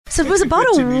So it was about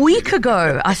a week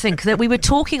ago, I think, that we were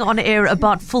talking on air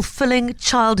about fulfilling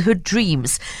childhood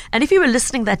dreams. And if you were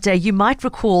listening that day, you might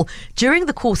recall during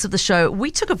the course of the show,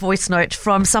 we took a voice note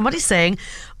from somebody saying,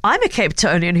 I'm a Cape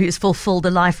Townian who's fulfilled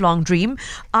a lifelong dream.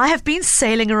 I have been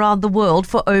sailing around the world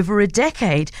for over a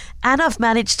decade, and I've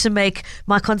managed to make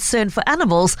my concern for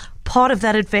animals part of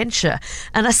that adventure.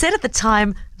 And I said at the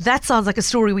time, that sounds like a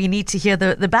story we need to hear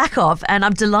the back of. And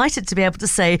I'm delighted to be able to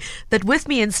say that with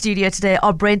me in studio today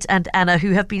are Brent and Anna,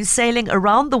 who have been sailing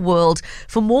around the world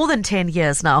for more than 10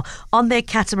 years now on their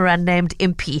catamaran named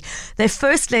Impy. They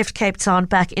first left Cape Town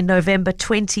back in November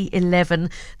 2011.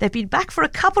 They've been back for a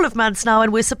couple of months now,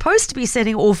 and we're supposed to be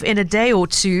setting off in a day or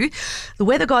two. The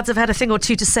weather gods have had a thing or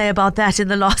two to say about that in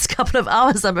the last couple of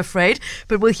hours, I'm afraid,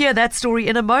 but we'll hear that story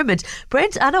in a moment.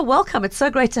 Brent, Anna, welcome. It's so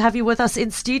great to have you with us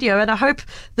in studio, and I hope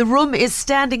the room is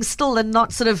standing still and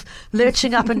not sort of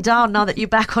lurching up and down now that you're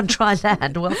back on dry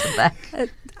land. Welcome back.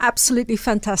 Absolutely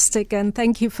fantastic, and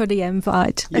thank you for the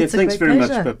invite. Yeah, thanks very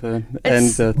much, Pippa.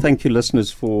 And thank you,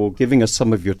 listeners, for giving us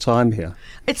some of your time here.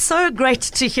 It's so great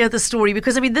to hear the story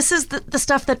because, I mean, this is the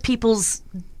stuff that people's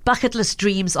bucket list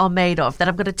dreams are made of, that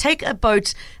I'm going to take a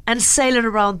boat and sail it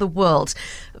around the world.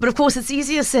 But of course, it's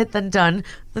easier said than done.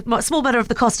 The small matter of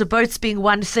the cost of boats being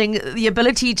one thing, the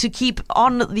ability to keep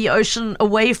on the ocean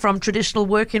away from traditional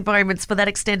work environments for that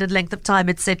extended length of time,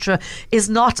 etc., is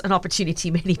not an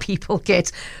opportunity many people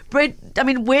get. Brent, I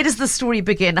mean, where does the story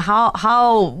begin?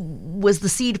 How was the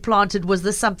seed planted? Was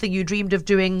this something you dreamed of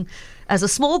doing as a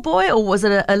small boy, or was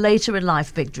it a later in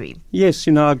life big dream? Yes,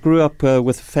 I grew up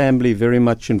with a family very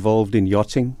much involved in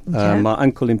yachting. Okay. My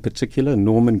uncle in particular,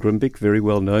 Norman Grimbick, very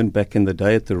well known back in the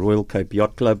day at the Royal Cape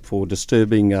Yacht Club for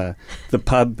disturbing the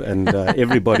pub and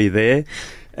everybody there,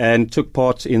 and took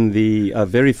part in the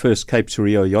very first Cape to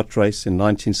Rio yacht race in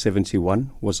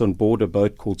 1971, was on board a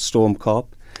boat called Stormcarp,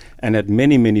 and had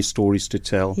many, many stories to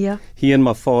tell. Yeah. He and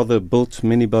my father built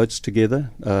many boats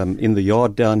together in the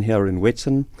yard down here in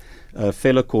Wetton. A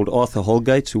fellow called Arthur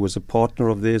Holgate, who was a partner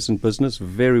of theirs in business,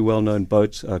 very well-known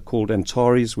boat called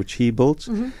Antares, which he built.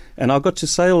 Mm-hmm. And I got to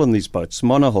sail on these boats,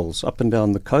 monohulls, up and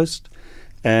down the coast.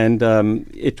 And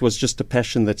it was just a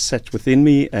passion that sat within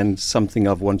me and something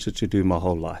I've wanted to do my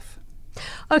whole life.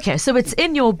 Okay, so it's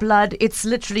in your blood, it's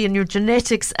literally in your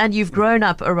genetics, and you've grown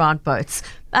up around boats.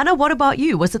 Anna, what about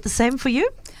you? Was it the same for you?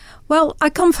 Well, I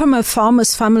come from a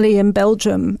farmer's family in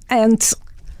Belgium, and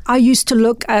I used to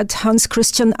look at Hans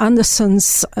Christian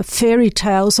Andersen's fairy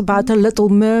tales about a little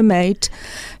mermaid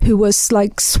who was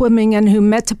like swimming and who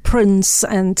met a prince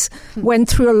and went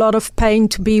through a lot of pain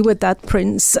to be with that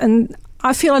prince. And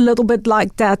I feel a little bit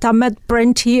like that. I met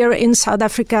Brent here in South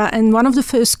Africa, and one of the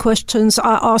first questions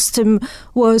I asked him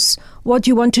was, what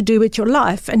do you want to do with your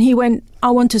life? And he went,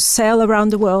 I want to sail around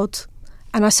the world.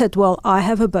 And I said, well, I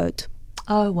have a boat.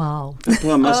 Oh, wow.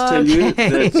 Well, I must tell you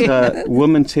that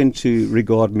women tend to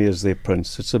regard me as their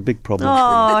prince. It's a big problem.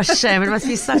 Oh, shame. It must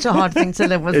be such a hard thing to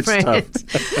live with, Brent.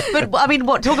 But, I mean,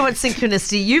 talk about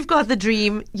synchronicity. You've got the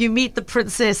dream, you meet the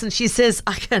princess, and she says,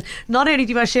 not only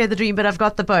do I share the dream, but I've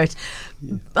got the boat.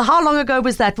 Yeah. How long ago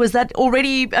was that? Was that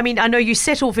already, I mean, I know you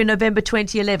set off in November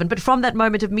 2011, but from that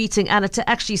moment of meeting Anna to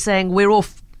actually saying, we're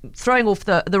off, throwing off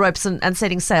the ropes and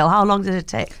setting sail, how long did it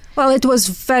take? Well, it was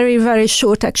very, very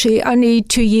short, actually. Only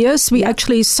 2 years. We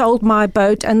actually sold my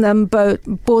boat and then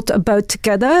bought a boat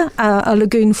together, a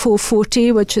Lagoon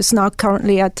 440, which is now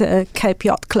currently at the Cape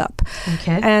Yacht Club.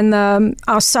 Okay. And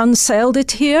our son sailed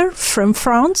it here from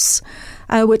France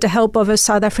with the help of a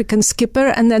South African skipper.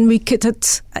 And then we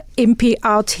kitted Impy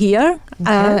out here.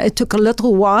 Okay. It took a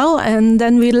little while, and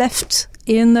then we left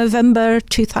in November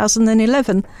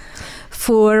 2011.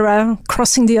 For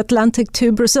crossing the Atlantic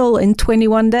to Brazil in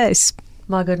 21 days.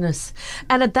 My goodness.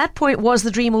 And at that point, was the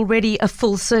dream already a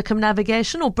full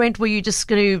circumnavigation? Or, Brent, were you just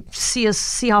going to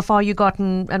see how far you got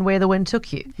and where the wind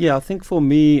took you? Yeah, I think for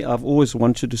me, I've always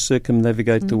wanted to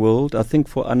circumnavigate the world. I think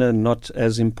for Anna, not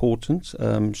as important.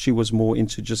 She was more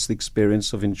into just the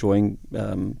experience of enjoying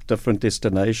different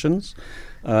destinations.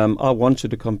 I wanted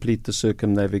to complete the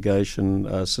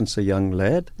circumnavigation since a young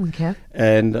lad. Okay.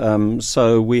 And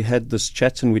so we had this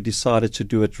chat and we decided to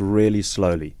do it really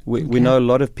slowly. We know a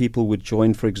lot of people would join,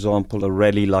 for example, a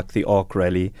rally like the Ark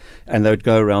Rally, and they would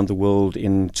go around the world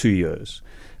in 2 years.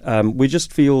 We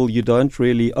just feel you don't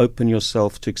really open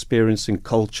yourself to experiencing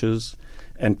cultures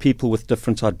and people with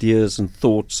different ideas and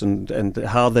thoughts and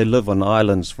how they live on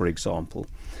islands, for example.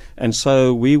 And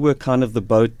so we were kind of the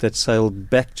boat that sailed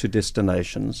back to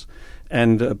destinations,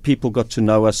 and people got to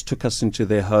know us, took us into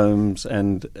their homes,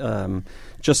 and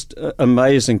just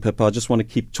amazing, Pippa. I just want to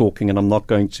keep talking, and I'm not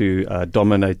going to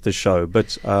dominate the show.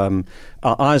 But our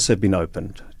eyes have been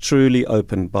opened, truly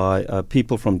opened by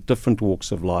people from different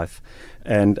walks of life.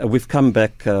 And we've come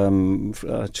back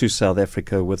to South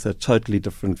Africa with a totally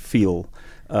different feel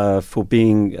for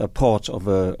being a part of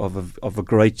a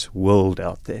great world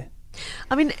out there.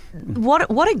 I mean,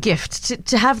 what a gift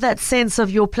to have that sense of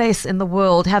your place in the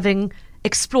world, having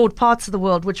explored parts of the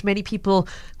world which many people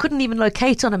couldn't even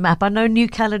locate on a map. I know New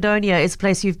Caledonia is a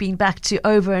place you've been back to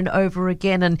over and over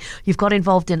again, and you've got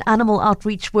involved in animal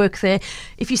outreach work there.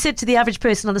 If you said to the average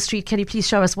person on the street, can you please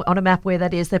show us on a map where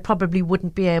that is, they probably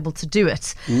wouldn't be able to do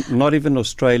it. Not even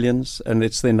Australians, and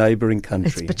it's their neighbouring country.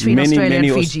 It's between Australia and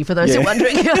Fiji, for those who are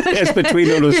wondering. It's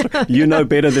between us. You know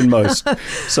better than most.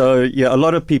 So, yeah, a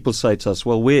lot of people say to us,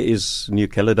 well, where is New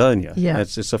Caledonia? Yeah.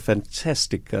 It's a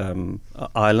fantastic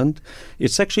island.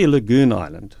 It's actually a lagoon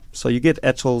island. So you get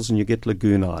atolls and you get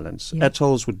lagoon islands. Yeah.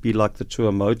 Atolls would be like the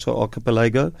Tuamotu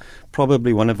archipelago,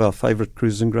 probably one of our favourite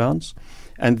cruising grounds.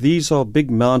 And these are big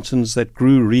mountains that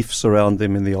grew reefs around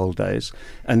them in the old days.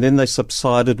 And then they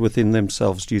subsided within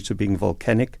themselves due to being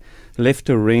volcanic, left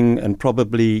a ring, and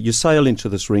probably you sail into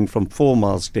this ring from 4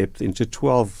 miles depth into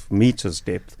 12 meters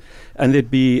depth. And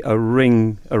there'd be a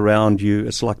ring around you.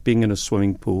 It's like being in a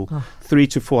swimming pool.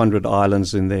 300 to 400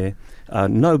 islands in there.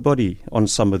 Nobody on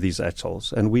some of these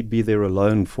atolls, and we'd be there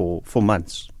alone for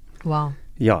months. Wow.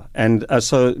 Yeah, and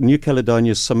so New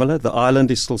Caledonia is similar. The island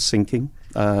is still sinking.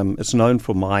 It's known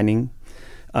for mining,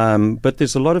 but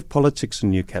there's a lot of politics in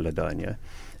New Caledonia,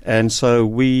 and so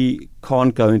we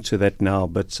can't go into that now,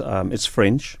 but it's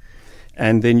French.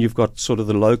 And then you've got sort of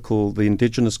the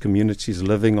indigenous communities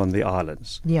living on the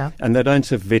islands. Yeah. And they don't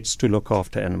have vets to look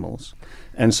after animals.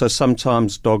 And so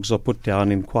sometimes dogs are put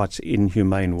down in quite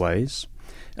inhumane ways.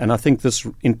 And I think this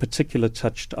in particular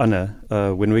touched Anna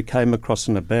when we came across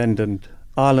an abandoned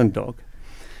island dog.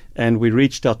 And we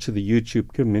reached out to the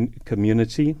YouTube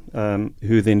community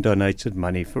who then donated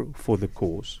money for the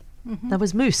cause. Mm-hmm. That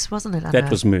was Moose, wasn't it, Anna?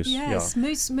 That was Moose, yes, yeah.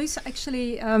 Moose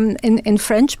actually, in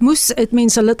French, Moose, it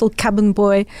means a little cabin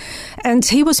boy. And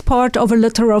he was part of a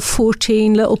litter of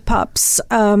 14 little pups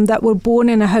that were born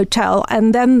in a hotel.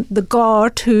 And then the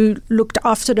guard who looked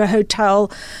after the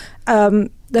hotel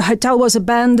was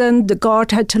abandoned. The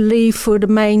guard had to leave for the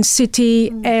main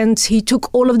city, and he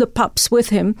took all of the pups with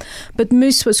him. But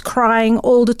Moose was crying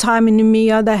all the time in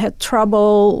Noumea. They had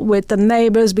trouble with the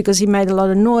neighbors because he made a lot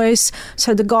of noise.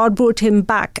 So the guard brought him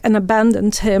back and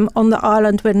abandoned him on the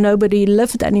island where nobody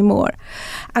lived anymore.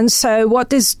 And so what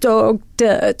this dog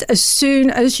did, as soon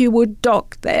as you would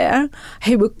dock there,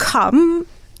 he would come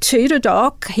to the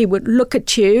dock, he would look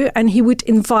at you, and he would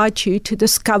invite you to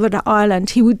discover the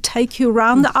island. He would take you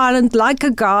around the island like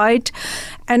a guide,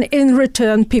 and in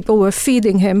return people were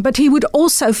feeding him. But he would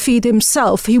also feed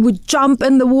himself. He would jump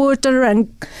in the water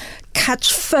and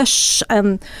catch fish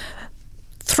and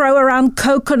throw around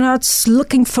coconuts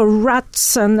looking for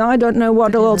rats and I don't know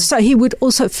what else. So he would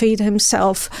also feed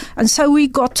himself. And so we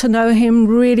got to know him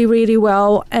really, really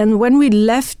well. And when we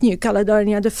left New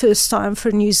Caledonia the first time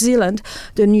for New Zealand,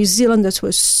 the New Zealanders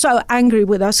were so angry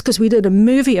with us because we did a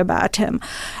movie about him.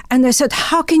 And they said,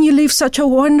 how can you leave such a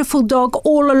wonderful dog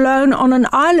all alone on an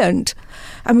island?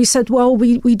 And we said, well,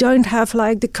 we don't have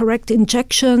like the correct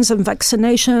injections and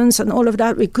vaccinations and all of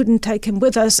that. We couldn't take him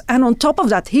with us. And on top of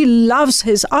that, he loves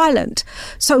his island.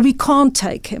 So we can't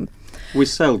take him. We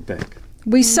sailed back.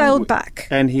 We sailed back.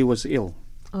 And he was ill.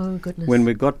 Oh, goodness. When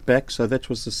we got back, so that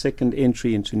was the second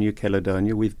entry into New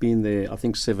Caledonia. We've been there, I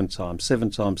think, 7 times.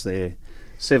 7 times there,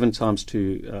 7 times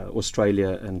to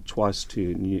Australia and twice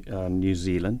to New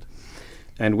Zealand.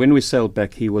 And when we sailed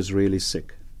back, he was really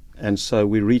sick. And so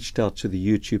we reached out to the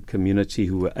YouTube community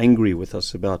who were angry with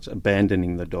us about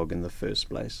abandoning the dog in the first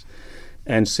place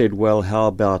and said, well, how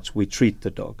about we treat the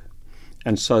dog?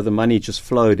 And so the money just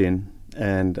flowed in,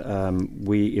 and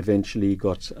we eventually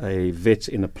got a vet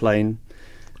in a plane.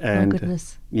 And, oh,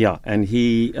 goodness. Yeah, and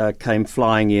he came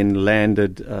flying in,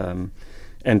 landed,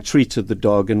 and treated the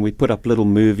dog, and we put up little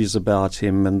movies about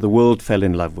him, and the world fell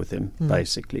in love with him,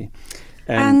 basically.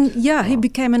 And he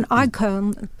became an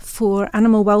icon for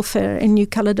animal welfare in New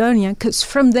Caledonia, because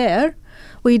from there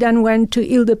we then went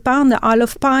to Ile de Pin, the Isle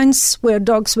of Pines, where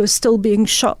dogs were still being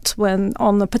shot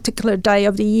on a particular day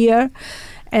of the year.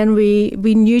 And we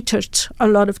neutered a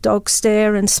lot of dogs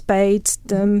there and spayed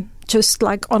them just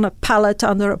like on a pallet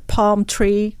under a palm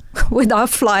tree with our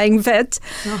flying vet.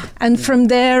 And from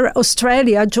there,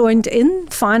 Australia joined in,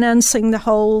 financing the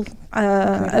whole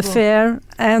affair.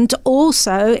 And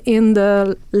also in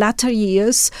the latter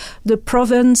years, the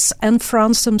province and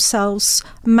France themselves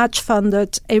match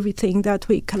funded everything that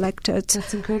we collected.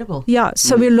 That's incredible. Yeah,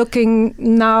 so we're looking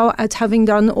now at having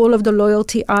done all of the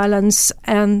Loyalty Islands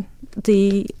and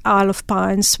the Isle of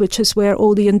Pines, which is where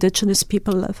all the indigenous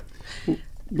people live.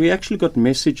 We actually got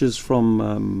messages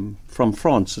from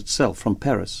France itself, from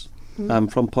Paris,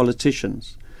 from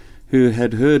politicians who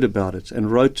had heard about it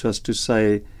and wrote to us to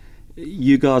say,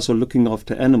 you guys are looking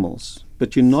after animals,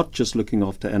 but you're not just looking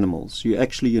after animals, you're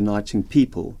actually uniting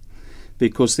people,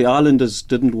 because the islanders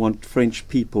didn't want French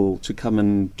people to come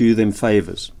and do them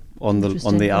favours on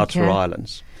the outer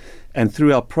islands. And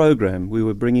through our program, we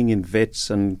were bringing in vets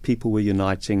and people were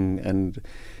uniting, and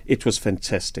it was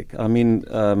fantastic. I mean,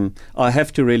 I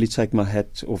have to really take my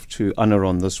hat off to Anna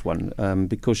on this one,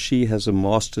 because she has a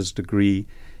master's degree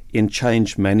in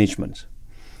change management,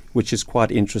 which is quite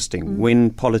interesting. When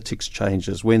politics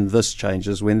changes, when this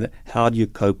changes, how do you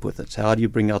cope with it? How do you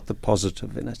bring out the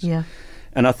positive in it? Yeah.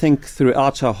 And I think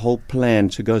throughout our whole plan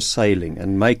to go sailing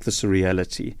and make this a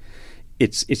reality,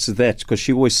 it's that, because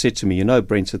she always said to me, you know,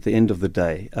 Brent, at the end of the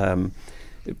day,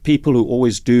 people who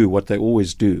always do what they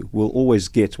always do will always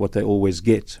get what they always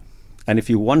get. And if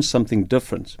you want something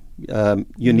different,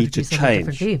 you need to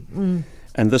change.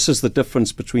 And this is the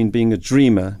difference between being a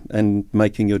dreamer and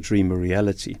making your dream a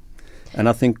reality. And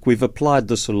I think we've applied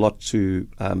this a lot to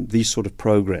these sort of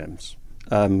programs.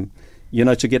 You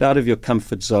know, to get out of your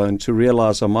comfort zone, to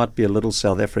realize I might be a little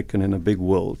South African in a big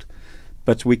world,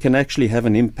 but we can actually have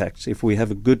an impact if we have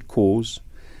a good cause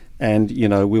and, you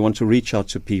know, we want to reach out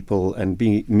to people and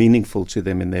be meaningful to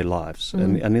them in their lives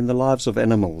and in the lives of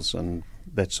animals and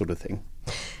that sort of thing.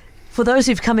 For those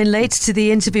who've come in late to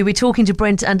the interview, we're talking to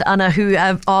Brent and Anna, who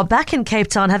are back in Cape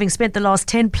Town, having spent the last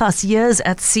 10 plus years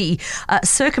at sea,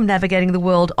 circumnavigating the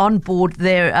world on board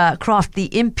their craft, the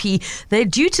Impy. They're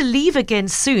due to leave again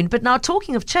soon. But now,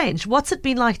 talking of change, what's it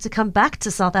been like to come back to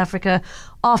South Africa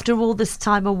after all this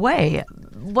time away?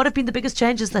 What have been the biggest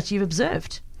changes that you've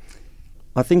observed?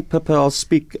 I think, Pippa, I'll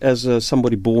speak as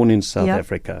somebody born in South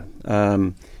Africa.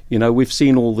 You know, we've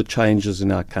seen all the changes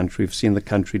in our country. We've seen the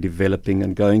country developing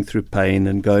and going through pain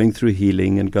and going through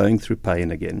healing and going through pain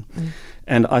again.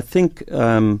 And I think,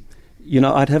 you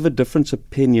know, I'd have a different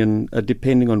opinion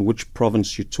depending on which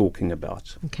province you're talking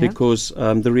about. Because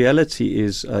the reality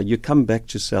is you come back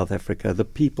to South Africa, the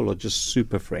people are just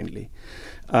super friendly.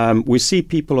 We see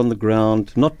people on the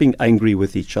ground not being angry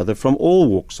with each other from all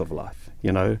walks of life,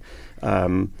 you know.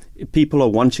 People are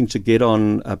wanting to get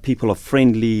on, people are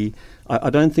friendly. I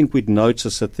don't think we'd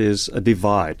notice that there's a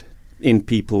divide in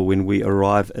people when we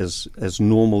arrive as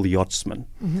normal yachtsmen.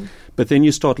 But then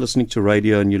you start listening to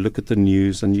radio and you look at the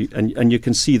news and you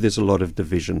can see there's a lot of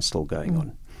division still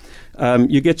going on.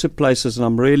 You get to places, and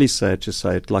I'm really sad to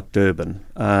say it, like Durban.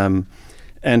 And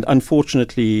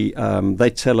unfortunately, they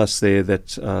tell us there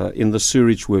that in the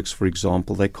sewerage works, for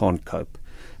example, they can't cope.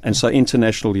 And so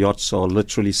international yachts are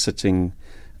literally sitting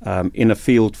in a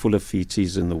field full of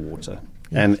feces in the water.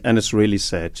 And it's really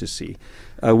sad to see.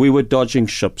 We were dodging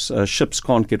ships. Ships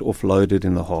can't get offloaded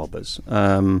in the harbours.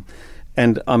 And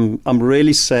I'm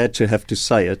really sad to have to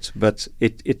say it, but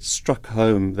it struck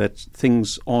home that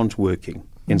things aren't working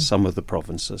in some of the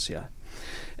provinces here.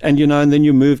 And, you know, and then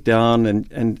you move down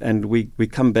and we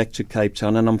come back to Cape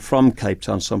Town, and I'm from Cape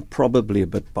Town, so I'm probably a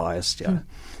bit biased here.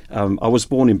 I was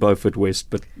born in Beaufort West,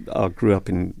 but I grew up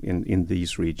in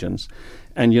these regions.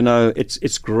 And, you know,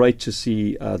 it's great to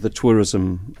see the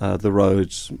tourism, the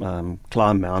roads,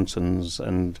 climb mountains,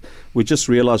 and we just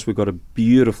realize we've got a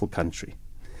beautiful country.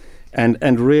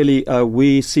 And really,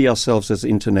 we see ourselves as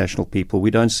international people.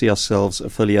 We don't see ourselves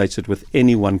affiliated with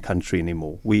any one country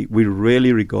anymore. We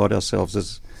really regard ourselves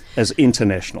as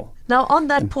international. Now, on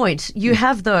that point, you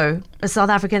have, though, a South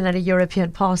African and a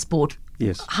European passport.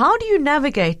 Yes. How do you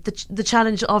navigate the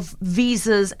challenge of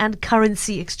visas and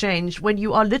currency exchange when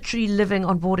you are literally living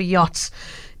on board a yacht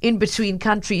in between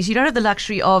countries? You don't have the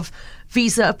luxury of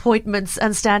visa appointments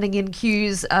and standing in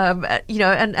queues, you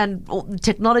know, and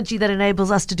technology that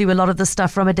enables us to do a lot of this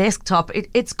stuff from a desktop.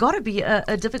 It's got to be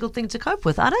a difficult thing to cope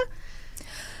with, Anna?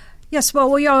 Yes,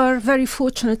 well, we are very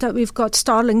fortunate that we've got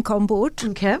Starlink on board.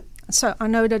 Okay. So I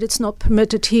know that it's not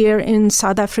permitted here in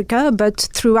South Africa, but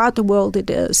throughout the world it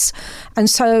is. And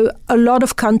so a lot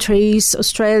of countries,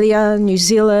 Australia, New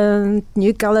Zealand,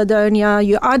 New Caledonia,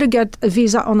 you either get a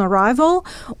visa on arrival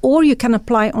or you can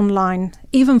apply online,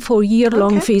 even for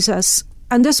year-long visas.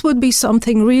 And this would be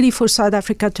something really for South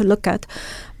Africa to look at,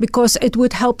 because it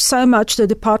would help so much the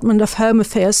Department of Home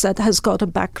Affairs that has got a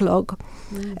backlog.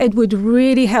 It would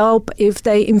really help if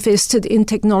they invested in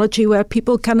technology where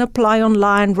people can apply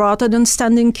online rather than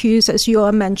stand in queues, as you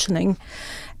are mentioning.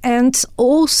 And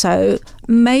also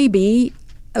maybe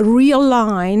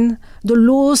realign the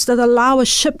laws that allow a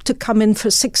ship to come in for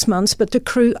 6 months, but the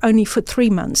crew only for 3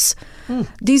 months.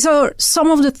 These are some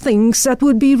of the things that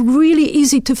would be really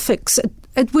easy to fix.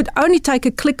 It would only take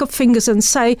a click of fingers and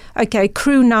say, okay,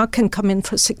 crew now can come in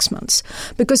for 6 months.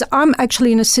 Because I'm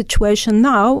actually in a situation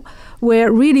now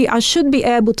where really I should be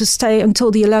able to stay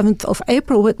until the 11th of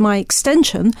April with my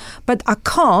extension, but I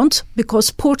can't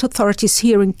because port authorities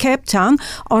here in Cape Town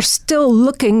are still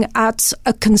looking at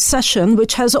a concession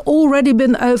which has already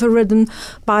been overridden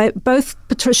by both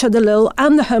Patricia de Lille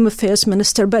and the Home Affairs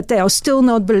Minister, but they are still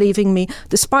not believing me,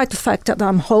 despite the fact that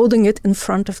I'm holding it in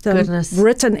front of them,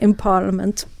 written in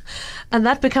Parliament. And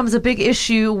that becomes a big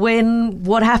issue when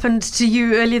what happened to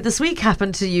you earlier this week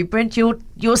happened to you. Brent, your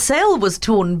sail was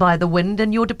torn by the wind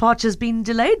and your departure's been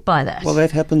delayed by that. Well,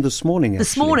 that happened this morning, actually.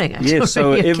 This morning, actually. Yes,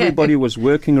 so okay. Everybody was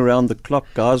working around the clock.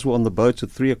 Guys were on the boat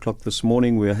at 3 o'clock this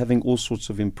morning. We were having all sorts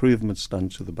of improvements done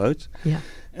to the boat. Yeah.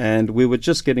 And we were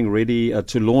just getting ready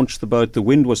to launch the boat. The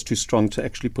wind was too strong to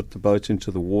actually put the boat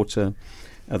into the water.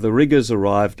 The riggers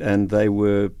arrived and they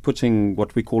were putting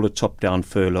what we call a top-down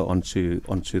furler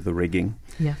onto the rigging.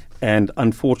 Yeah. And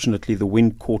unfortunately, the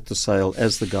wind caught the sail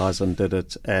as the guys undid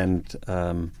it. And,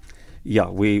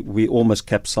 we almost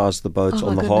capsized the boat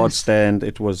on the hard stand.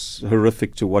 It was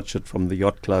horrific to watch it from the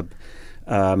yacht club.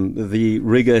 The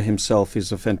rigger himself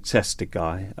is a fantastic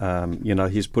guy.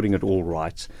 He's putting it all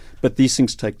right. But these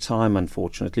things take time,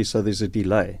 unfortunately, so there's a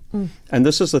delay. And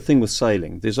this is the thing with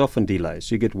sailing. There's often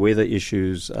delays. You get weather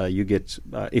issues, you get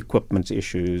equipment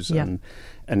issues and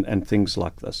things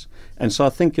like this. And so I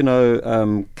think,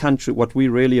 what we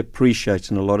really appreciate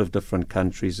in a lot of different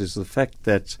countries is the fact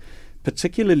that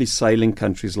particularly sailing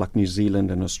countries like New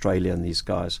Zealand and Australia and these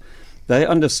guys, they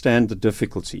understand the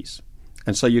difficulties.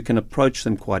 And so you can approach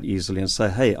them quite easily and say,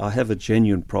 hey, I have a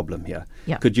genuine problem here.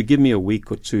 Yeah. Could you give me a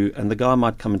week or two? And the guy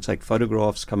might come and take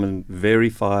photographs, come and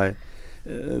verify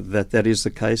that is the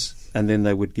case, and then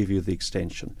they would give you the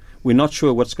extension. We're not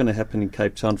sure what's going to happen in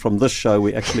Cape Town. From this show,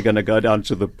 we're actually going to go down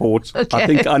to the port. Okay. I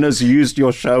think Anna's used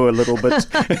your show a little bit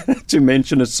to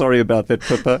mention it. Sorry about that,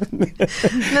 Pippa.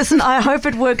 Listen, I hope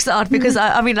it works out because,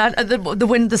 the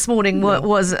wind this morning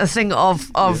was a thing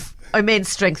of immense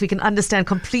strength. We can understand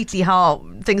completely how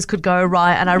things could go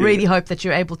awry, and I really hope that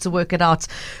you're able to work it out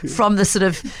from the sort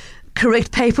of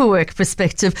correct paperwork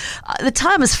perspective. The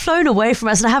time has flown away from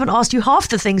us, and I haven't asked you half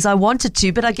the things I wanted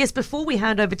to, but I guess before we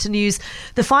hand over to news,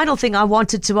 the final thing I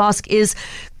wanted to ask is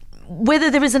whether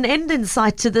there is an end in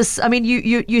sight to this. I mean,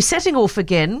 you're setting off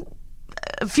again.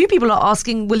 A few people are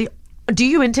asking, do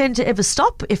you intend to ever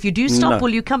stop? If you do stop,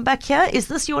 will you come back here? Is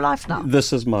this your life now?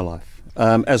 This is my life.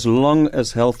 As long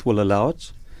as health will allow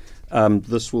it,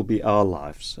 this will be our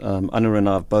lives. Anna and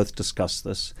I have both discussed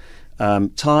this.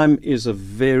 Time is a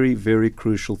very, very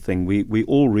crucial thing. We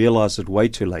all realize it way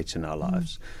too late in our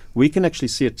lives. We can actually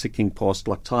see it ticking past,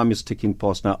 like time is ticking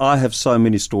past. Now, I have so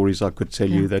many stories I could tell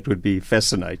you that would be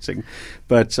fascinating.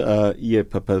 But,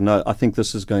 Pippa, no, I think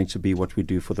this is going to be what we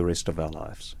do for the rest of our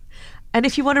lives. And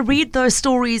if you want to read those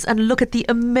stories and look at the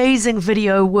amazing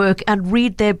video work and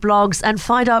read their blogs and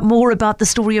find out more about the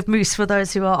story of Moose, for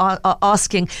those who are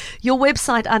asking, your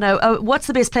website, Anna, what's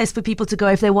the best place for people to go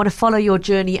if they want to follow your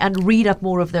journey and read up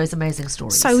more of those amazing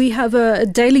stories? So we have a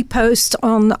daily post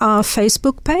on our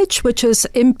Facebook page, which is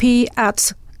Impy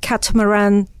at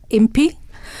Catamaran Impy.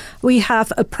 We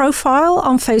have a profile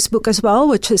on Facebook as well,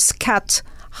 which is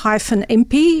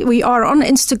cat-impy. We are on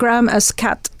Instagram as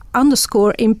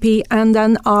cat_impy, and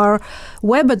then our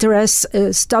web address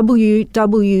is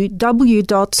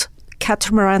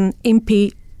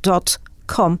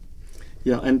www.catamaraниmpy.com.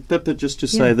 Yeah, and Pippa, just to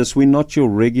say this, we're not your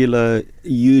regular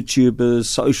YouTubers,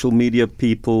 social media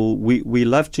people. We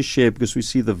love to share because we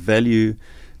see the value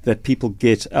that people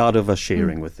get out of us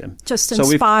sharing with them. Just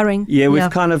inspiring. We've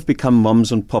kind of become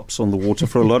mums and pops on the water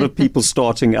for a lot of people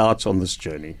starting out on this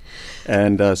journey.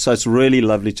 And so it's really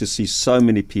lovely to see so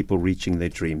many people reaching their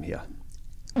dream here.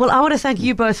 Well, I want to thank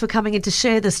you both for coming in to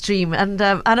share this dream. And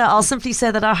Anna, I'll simply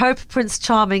say that I hope Prince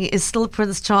Charming is still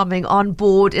Prince Charming on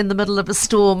board in the middle of a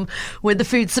storm when the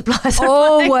food supplies are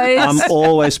Always. I'm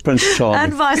always Prince Charming.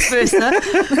 and vice versa.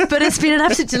 But it's been an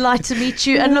absolute delight to meet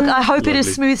you. And look, I hope it is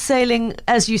Lovely. smooth sailing,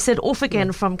 as you said, off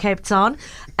again from Cape Town.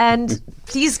 And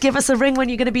please give us a ring when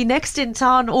you're going to be next in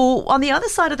town or on the other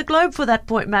side of the globe for that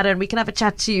point matter, and we can have a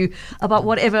chat to you about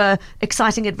whatever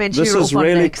exciting adventure This you're is off on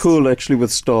really next. cool, actually, with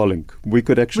Starlink. We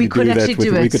could actually do that with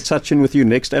you. We could touch in with you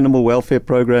next animal welfare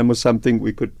program or something.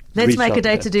 We could. Let's reach make out a day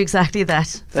there. to do exactly that.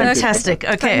 Thank you. Fantastic.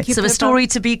 Okay, Thank you, so a Pippa. story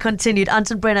to be continued.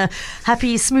 Anton Brenner,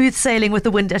 happy smooth sailing with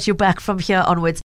the wind at your back from here onwards.